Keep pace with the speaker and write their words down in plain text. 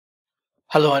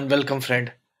Hello and welcome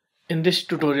friend. In this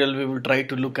tutorial we will try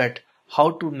to look at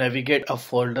how to navigate a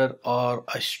folder or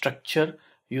a structure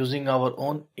using our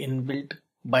own inbuilt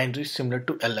binary similar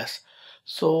to ls.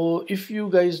 So if you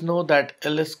guys know that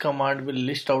ls command will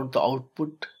list out the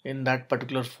output in that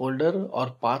particular folder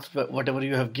or path whatever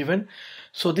you have given.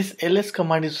 So this ls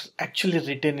command is actually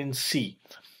written in C,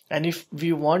 and if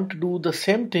we want to do the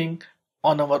same thing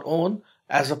on our own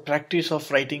as a practice of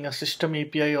writing a system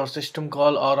API or system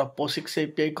call or a POSIX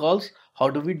API calls, how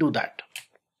do we do that?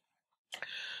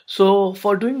 So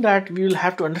for doing that, we will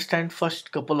have to understand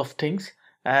first couple of things,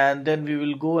 and then we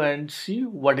will go and see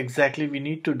what exactly we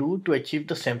need to do to achieve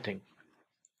the same thing.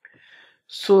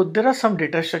 So there are some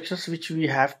data structures which we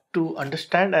have to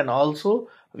understand, and also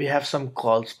we have some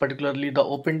calls, particularly the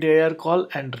opendir call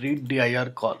and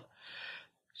readdir call.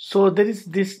 So there is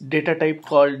this data type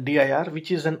called dir,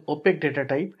 which is an opaque data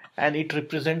type, and it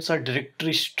represents a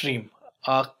directory stream.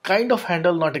 A kind of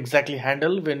handle, not exactly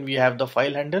handle when we have the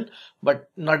file handle,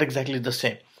 but not exactly the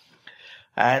same.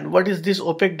 And what is this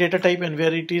opaque data type and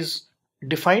where it is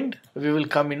defined, we will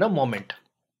come in a moment.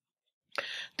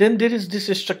 Then there is this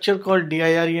structure called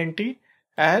dirent,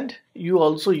 and you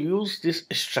also use this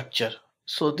structure.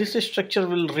 So this structure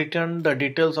will return the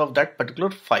details of that particular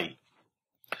file.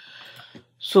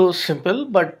 So simple,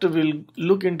 but we'll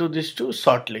look into this too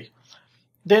shortly.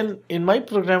 Then in my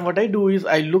program, what I do is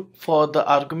I look for the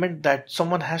argument that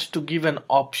someone has to give an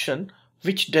option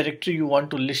which directory you want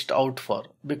to list out for,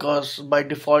 because by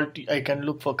default I can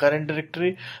look for current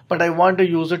directory, but I want a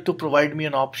user to provide me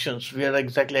an options where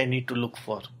exactly I need to look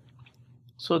for.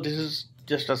 So this is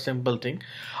just a simple thing.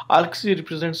 argc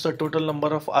represents the total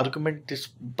number of argument this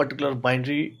particular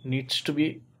binary needs to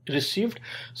be received.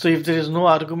 So if there is no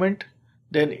argument,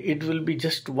 then it will be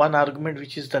just one argument,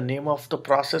 which is the name of the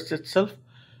process itself.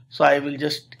 So I will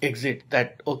just exit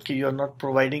that. Okay, you're not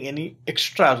providing any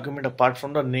extra argument apart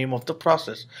from the name of the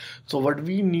process. So what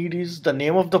we need is the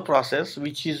name of the process,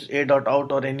 which is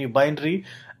a.out or any binary,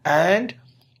 and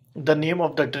the name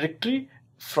of the directory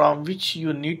from which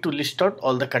you need to list out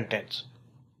all the contents.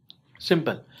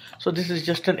 Simple. So this is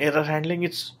just an error handling.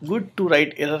 It's good to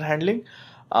write error handling,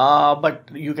 but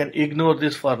you can ignore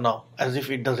this for now as if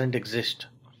it doesn't exist.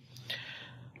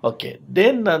 Okay,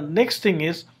 then the next thing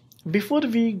is, before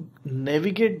we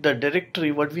navigate the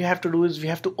directory, what we have to do is we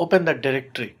have to open that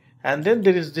directory, and then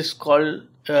there is this call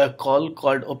called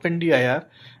opendir,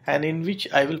 and in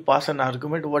which I will pass an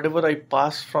argument. Whatever I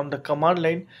pass from the command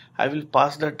line, I will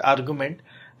pass that argument,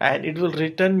 and it will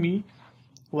return me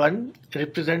one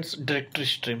represents directory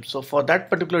stream. So for that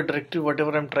particular directory,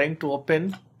 whatever I'm trying to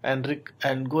open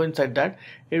and go inside that,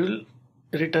 it will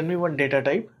return me one data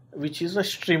type, which is a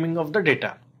streaming of the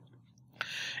data.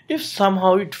 If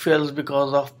somehow it fails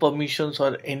because of permissions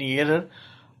or any error,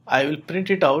 I will print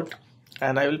it out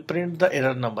and I will print the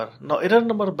error number. Now error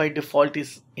number by default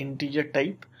is integer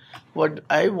type. What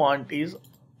I want is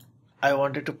I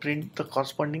wanted to print the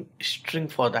corresponding string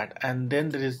for that, and then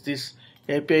there is this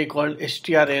API called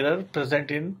strError present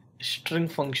in string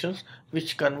functions,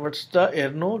 which converts the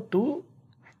error to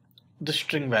the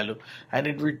string value, and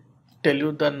it will tell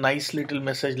you the nice little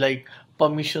message like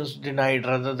permissions denied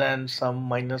rather than some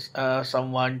minus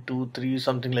some 1 2 3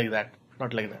 something like that,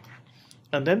 not like that,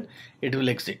 and then it will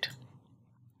exit.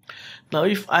 Now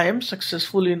if I am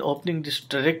successful in opening this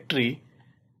directory,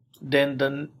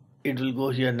 then it will go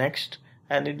here next,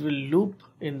 and it will loop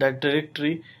in that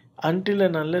directory until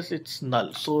and unless it's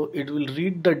null. So it will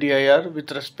read the dir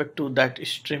with respect to that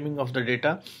streaming of the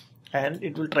data, and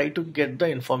it will try to get the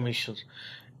informations.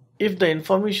 If the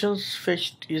informations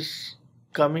fetched is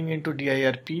coming into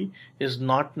dirp is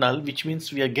not null, which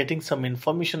means we are getting some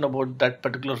information about that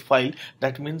particular file,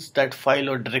 that means that file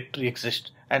or directory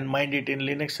exists. And mind it, in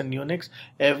Linux and Unix,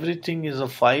 everything is a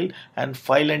file, and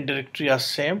file and directory are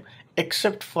same,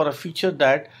 except for a feature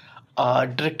that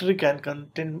directory can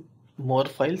contain more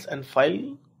files, and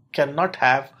file cannot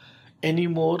have any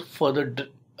more further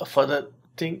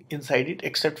thing inside it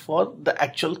except for the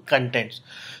actual contents.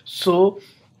 So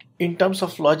in terms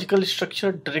of logical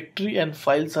structure, directory and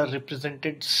files are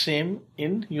represented same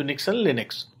in Unix and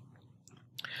Linux.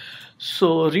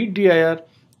 So readdir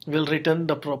will return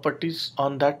the properties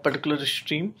on that particular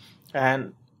stream,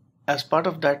 and as part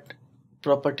of that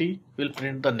property will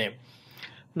print the name.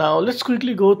 Now let's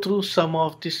quickly go through some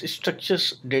of these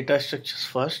structures, data structures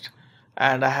first,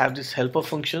 and I have this helper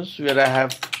functions where I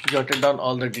have jotted down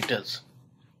all the details.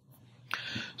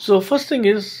 So first thing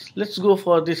is, let's go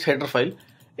for this header file.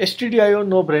 stdio,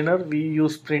 no brainer, we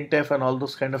use printf and all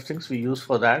those kind of things we use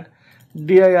for that.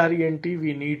 dirent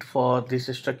we need for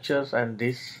these structures and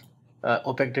this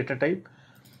opaque data type.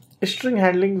 String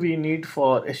handling we need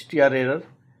for str error.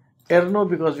 Error no,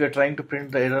 because we are trying to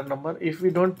print the error number. If we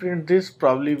don't print this,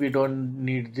 probably we don't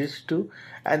need this too.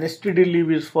 And std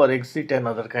leave is for exit and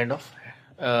other kind of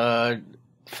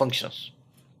functions.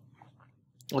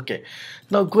 Okay,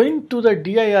 now going to the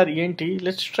dir ent,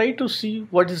 let's try to see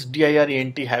what is dir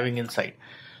ent having inside.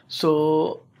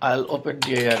 So I'll open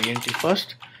dir ent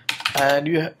first, and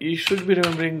you should be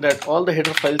remembering that all the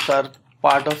header files are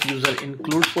part of user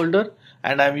include folder,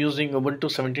 and I'm using Ubuntu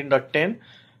 17.10.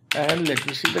 and let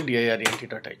me see the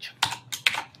dirent.h.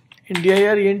 In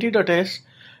dirent.h,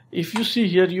 if you see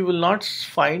here, you will not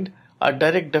find a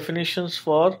direct definitions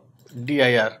for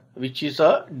dir, which is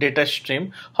a data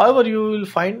stream. However, you will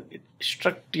find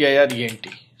struct dirent.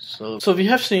 So we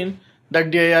have seen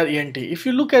that dirent. If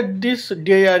you look at this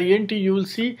dirent, you will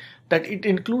see that it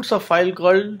includes a file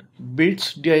called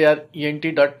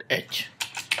bits.dirent.h.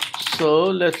 So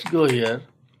let's go here,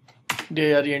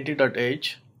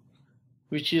 dirent.h,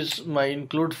 which is my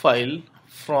include file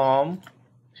from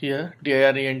here,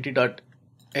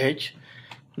 dirent.h.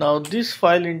 Now this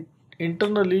file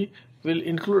internally will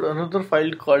include another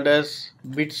file called as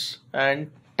bits and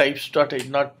types.h,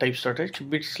 not types.h,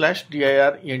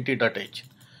 bits/dirent.h.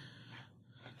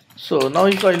 So now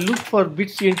if I look for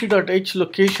bits.ent.h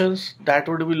locations, that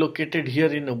would be located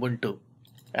here in Ubuntu,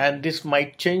 and this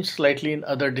might change slightly in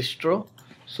other distro.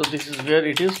 So this is where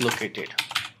it is located.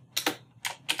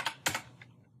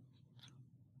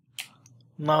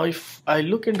 Now if I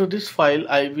look into this file,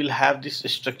 I will have this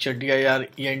structure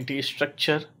dirent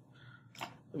structure,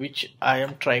 which I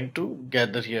am trying to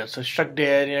gather here. So struct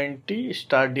dirent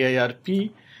star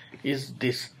dirp is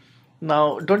this.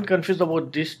 Now don't confuse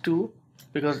about these two,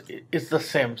 because it's the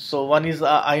same. So one is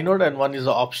a inode and one is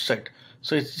a offset.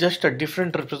 So it's just a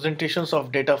different representations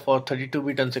of data for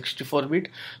 32-bit and 64-bit.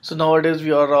 So nowadays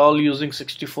we are all using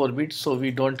 64-bit, so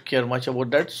we don't care much about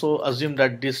that. So assume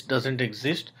that this doesn't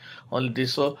exist, only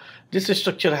this. So this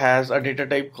structure has a data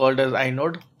type called as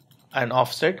inode and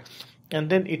offset, and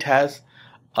then it has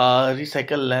a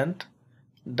recycle length,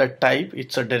 the type,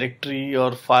 it's a directory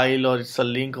or file or it's a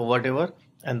link or whatever,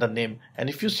 and the name. And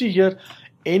if you see here,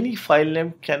 any file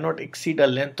name cannot exceed a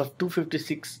length of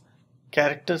 256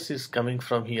 characters is coming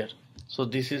from here. So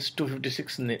this is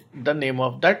 256, the name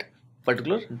of that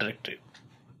particular directory.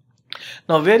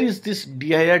 Now where is this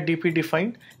dir dp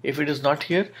defined if it is not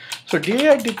here? So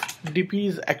dir dp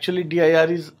is actually,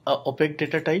 dir is a opaque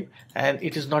data type and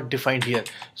it is not defined here.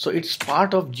 So it's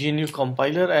part of GNU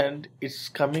compiler and it's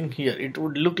coming here. It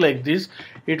would look like this.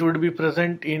 It would be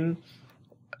present in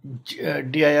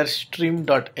dir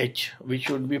stream.h, which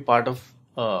would be part of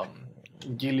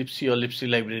glibc or libc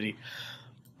library,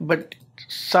 but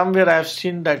somewhere I have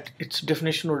seen that its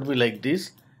definition would be like this,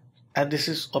 and this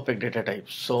is opaque data type,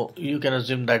 so you can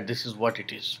assume that this is what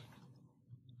it is.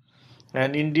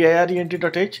 And in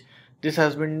dirent.h, this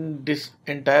has been, this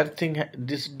entire thing,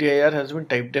 this dir has been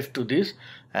type def to this,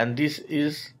 and this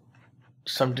is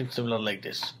something similar like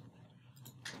this.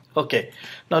 Okay,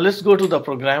 now let's go to the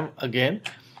program again,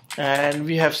 and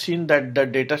we have seen that the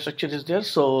data structure is there.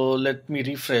 So let me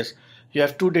refresh. You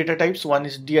have two data types, one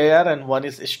is dir and one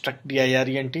is struct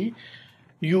dirent.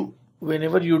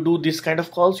 Whenever you do this kind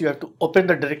of calls, you have to open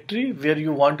the directory where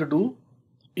you want to do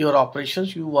your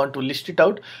operations, you want to list it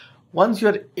out. Once you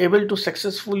are able to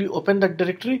successfully open that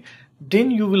directory,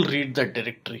 then you will read that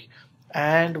directory,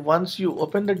 and once you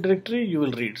open the directory, you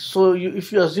will read. So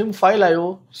if you assume file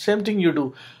IO, same thing you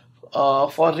do.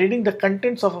 For reading the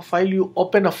contents of a file, you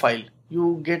open a file,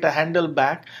 you get a handle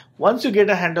back. Once you get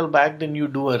a handle back, then you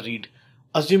do a read.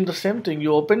 Assume the same thing,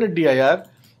 you open a dir,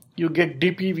 you get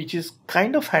dp, which is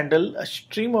kind of handle, a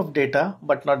stream of data,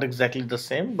 but not exactly the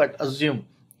same, but assume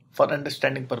for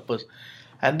understanding purpose.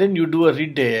 And then you do a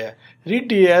read dir. Read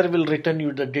dir will return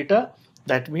you the data.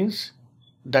 That means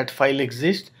that file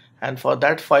exists, and for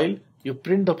that file you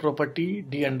print the property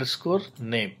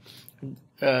d_name.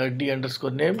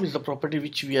 d_name is the property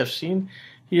which we have seen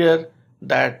here,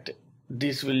 that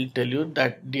this will tell you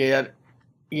that dirent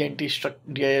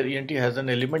has an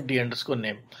element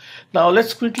d_name. Now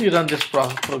let's quickly run this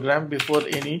program before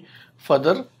any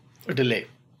further delay.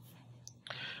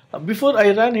 Before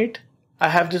I run it, I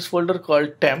have this folder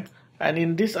called temp, and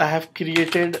in this I have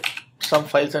created some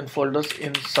files and folders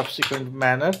in subsequent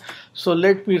manner. So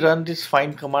let me run this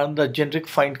find command, the generic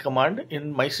find command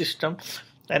in my system,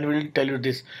 and will tell you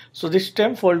this. So this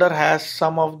temp folder has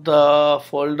some of the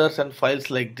folders and files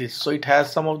like this. So it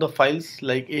has some of the files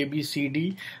like A, B, C,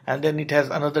 D, and then it has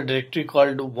another directory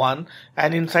called 1,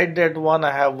 and inside that one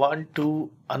I have 1, 2,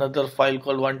 another file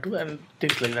called 1, 2, and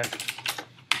things like that.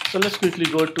 So let's quickly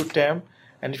go to temp,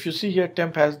 and if you see here,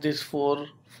 temp has these 4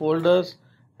 folders,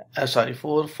 sorry,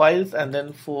 4 files and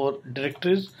then 4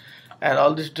 directories, and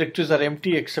all these directories are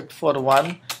empty except for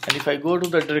one. And if I go to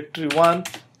the directory 1,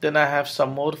 then I have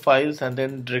some more files and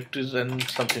then directories and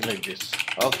something like this.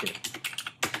 Okay,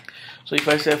 so if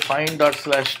I say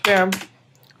find./temp,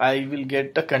 I will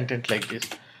get the content like this.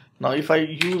 Now if I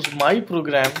use my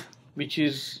program, which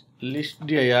is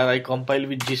listdir, I compile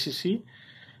with GCC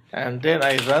and then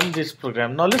I run this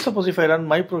program. Now let's suppose if I run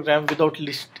my program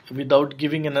without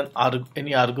giving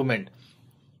any argument.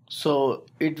 So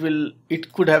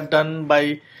it could have done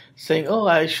by saying, oh,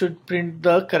 I should print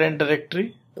the current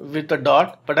directory with a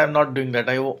dot, but I'm not doing that.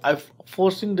 I'm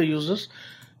forcing the users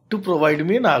to provide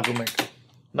me an argument.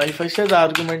 Now if I say the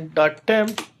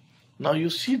argument.temp, now you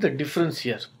see the difference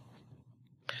here.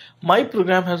 My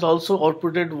program has also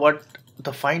outputted what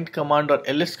the find command or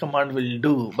ls command will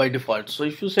do by default. So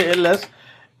if you say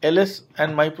ls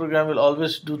and my program will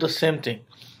always do the same thing,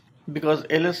 because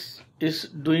ls is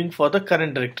doing for the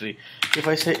current directory. If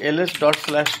I say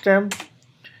ls./temp,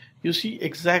 you see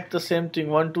exact the same thing,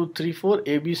 1 2 3 4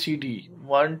 ABCD,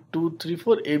 1 2 3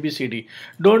 4 ABCD.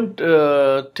 Don't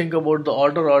think about the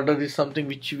order is something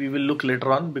which we will look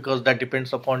later on, because that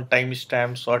depends upon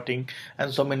timestamp, sorting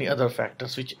and so many other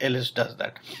factors, which ls does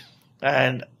that.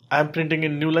 And I'm printing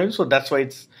in new line, so that's why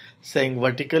it's saying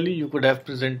vertically. You could have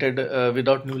presented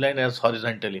without new line as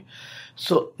horizontally.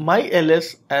 So my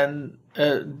ls and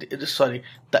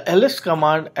the ls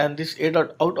command and this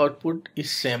a.out output is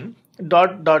same.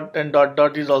 Dot and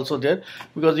dot is also there,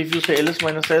 because if you say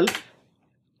ls-l,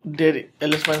 there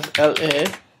ls-la,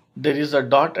 there is a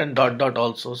dot and dot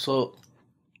also. So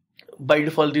by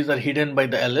default these are hidden by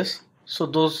the ls, so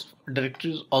those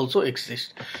directories also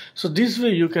exist. So this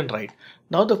way you can write.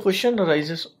 Now the question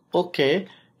arises, okay,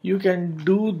 you can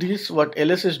do this what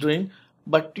ls is doing,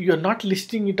 but you're not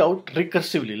listing it out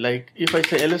recursively. Like if I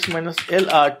say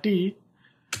ls-lrt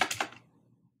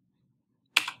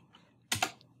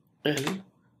L,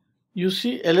 you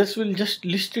see ls will just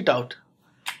list it out,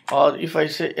 or if I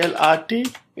say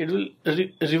lrt, it will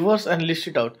reverse and list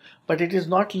it out, but it is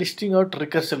not listing out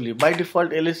recursively. By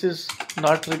default ls is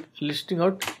not listing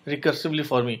out recursively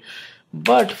for me,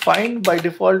 but find by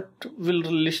default will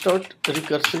list out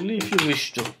recursively if you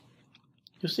wish to.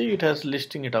 You see it has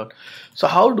listing it out. So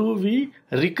how do we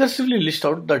recursively list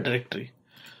out the directory?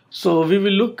 So we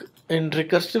will look in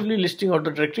recursively listing out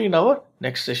the directory in our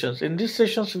next sessions. In these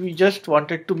sessions we just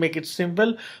wanted to make it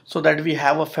simple so that we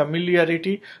have a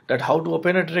familiarity that how to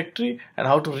open a directory and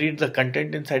how to read the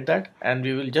content inside that, and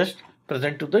we will just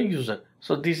present to the user.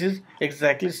 So this is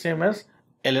exactly same as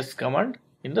ls command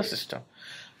in the system.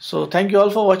 So thank you all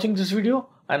for watching this video,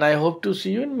 and I hope to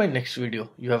see you in my next video.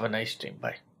 You have a nice day.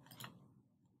 Bye.